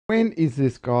When is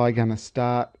this guy going to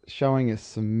start showing us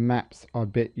some maps? I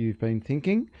bet you've been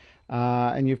thinking,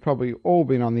 and you've probably all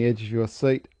been on the edge of your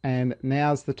seat, and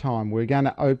now's the time. We're going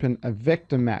to open a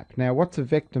vector map. Now, what's a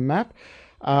vector map?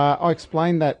 I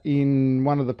explained that in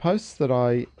one of the posts that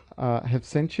I have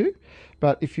sent you,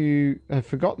 but if you have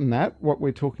forgotten that, what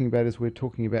we're talking about is we're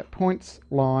talking about points,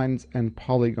 lines, and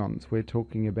polygons. We're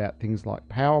talking about things like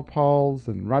power poles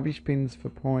and rubbish bins for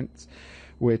points.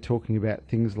 We're talking about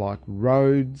things like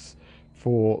roads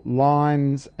for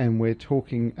lines, and we're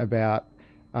talking about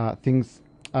things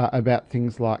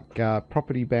like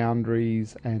property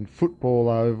boundaries and football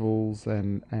ovals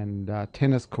and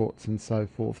tennis courts and so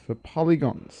forth for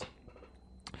polygons.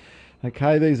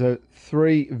 Okay, these are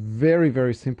three very,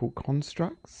 very simple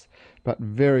constructs, but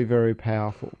very, very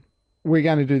powerful. We're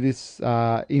going to do this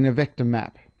in a vector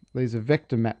map. These are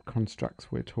vector map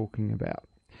constructs we're talking about.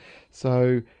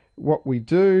 So what we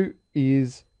do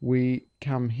is we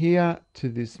come here to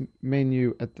this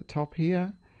menu at the top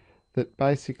here that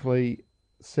basically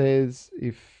says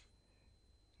if,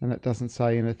 and it doesn't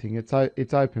say anything, it's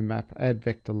open map, add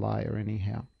vector layer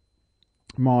anyhow.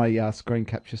 My screen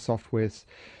capture software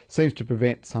seems to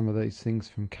prevent some of these things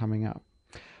from coming up.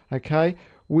 Okay,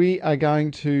 we are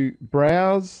going to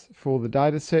browse for the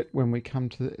data set when we come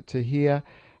to here,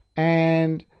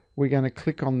 and we're going to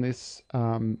click on this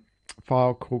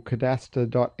file called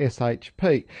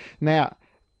cadastre.shp. Now,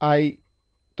 a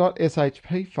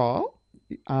 .shp file,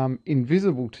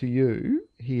 invisible to you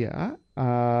here,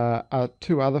 are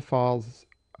two other files,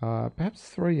 perhaps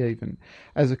three even,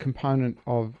 as a component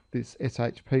of this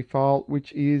SHP file,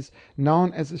 which is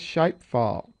known as a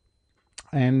shapefile.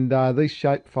 And these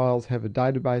shapefiles have a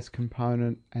database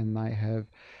component, and they have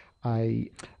a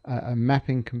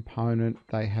mapping component,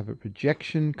 they have a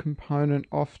projection component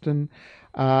often,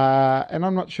 and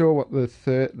I'm not sure what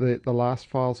the last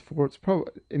file's for. It's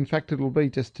probably, in fact, it'll be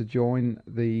just to join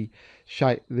the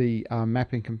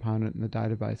mapping component and the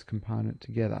database component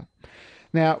together.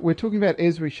 Now, we're talking about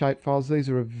Esri shapefiles. These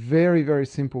are a very, very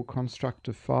simple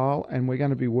constructor file, and we're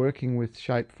going to be working with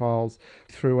shapefiles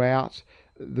throughout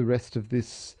the rest of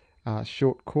this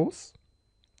short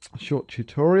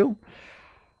tutorial.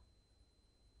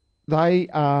 They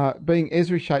are, being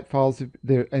Esri shapefiles,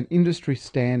 they're an industry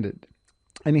standard.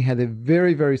 Anyhow, they're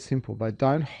very, very simple. They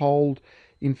don't hold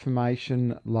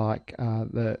information like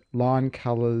the line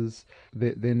colors.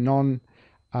 They're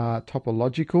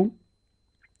non-topological.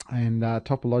 And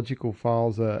topological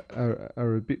files are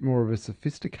a bit more of a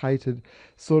sophisticated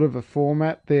sort of a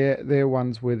format. They're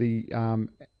ones where the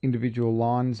individual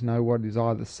lines know what is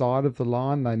either side of the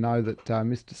line. They know that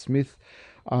Mr. Smith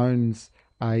owns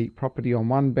a property on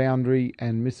one boundary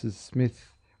and Mrs.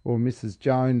 Smith or Mrs.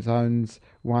 Jones owns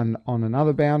one on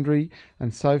another boundary,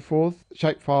 and so forth.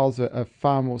 Shapefiles are a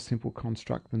far more simple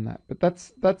construct than that, but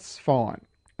that's fine.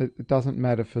 It doesn't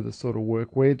matter for the sort of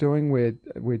work we're doing.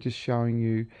 We're just showing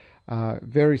you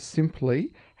very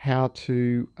simply how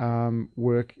to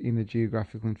work in a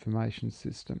geographical information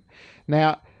system.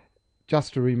 Now,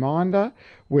 just a reminder,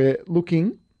 we're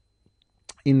looking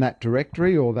in that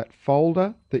directory or that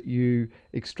folder that you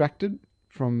extracted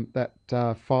from that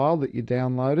file that you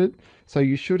downloaded. So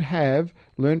you should have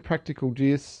Learn Practical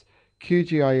GIS,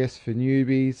 QGIS for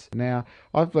newbies. Now,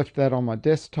 I've left that on my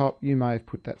desktop. You may have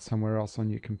put that somewhere else on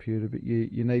your computer, but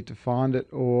you need to find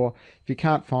it, or if you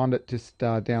can't find it, just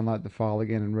download the file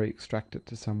again and re-extract it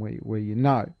to somewhere where you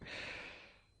know.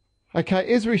 Okay,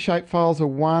 Esri shapefiles are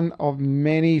one of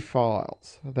many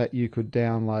files that you could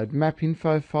download. Map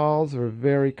info files are a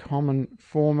very common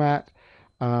format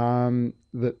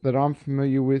that I'm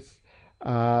familiar with.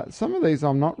 Some of these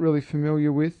I'm not really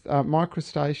familiar with.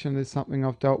 MicroStation is something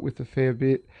I've dealt with a fair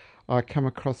bit. I come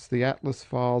across the Atlas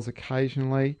files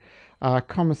occasionally.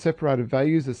 Comma separated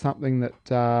values is something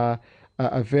that are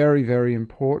very, very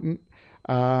important.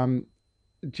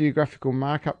 Geographical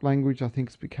markup language, I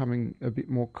think, is becoming a bit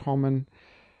more common.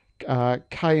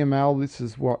 KML, this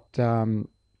is what,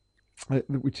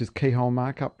 which is keyhole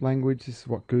markup language. This is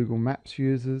what Google Maps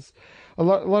uses. A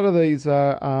lot of these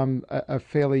are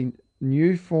fairly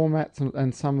new formats,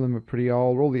 and some of them are pretty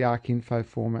old. All the ArcInfo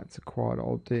formats are quite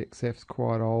old. DXF's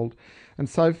quite old, and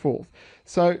so forth.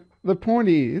 So the point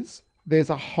is,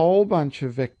 there's a whole bunch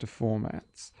of vector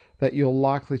formats that you're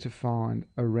likely to find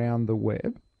around the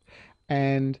web,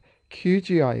 and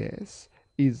QGIS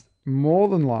is more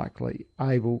than likely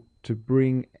able to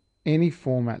bring any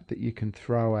format that you can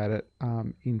throw at it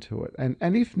into it.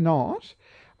 And if not,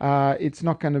 It's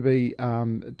not going to be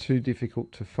too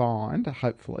difficult to find,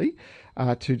 hopefully,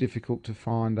 too difficult to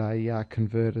find a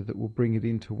converter that will bring it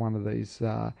into one of these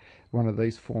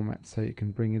formats, so you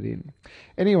can bring it in.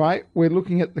 Anyway, we're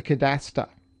looking at the cadastre.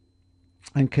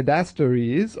 And cadastre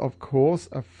is, of course,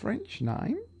 a French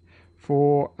name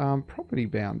for property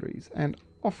boundaries. And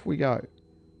off we go.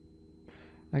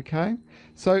 Okay,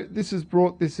 so this has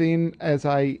brought this in as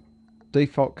a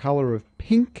default color of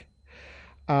pink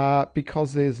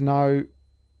because there's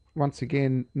once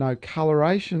again, no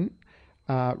coloration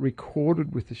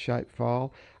recorded with the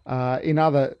shapefile. In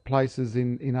other places,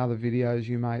 in other videos,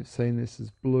 you may have seen this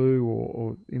as blue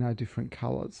or different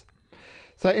colors.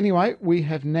 So anyway, we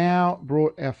have now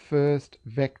brought our first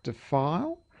vector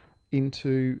file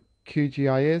into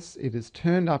QGIS. It is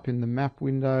turned up in the map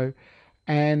window,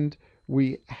 and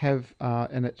we have,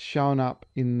 and it's shown up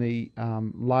in the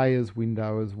layers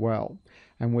window as well.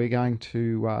 And we're going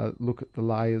to look at the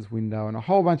layers window and a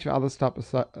whole bunch of other stuff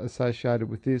associated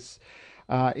with this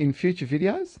in future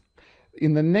videos.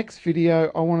 In the next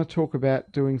video, I want to talk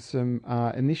about doing some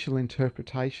initial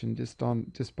interpretation just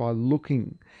by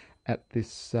looking at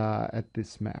this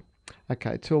map.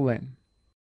 Okay, till then.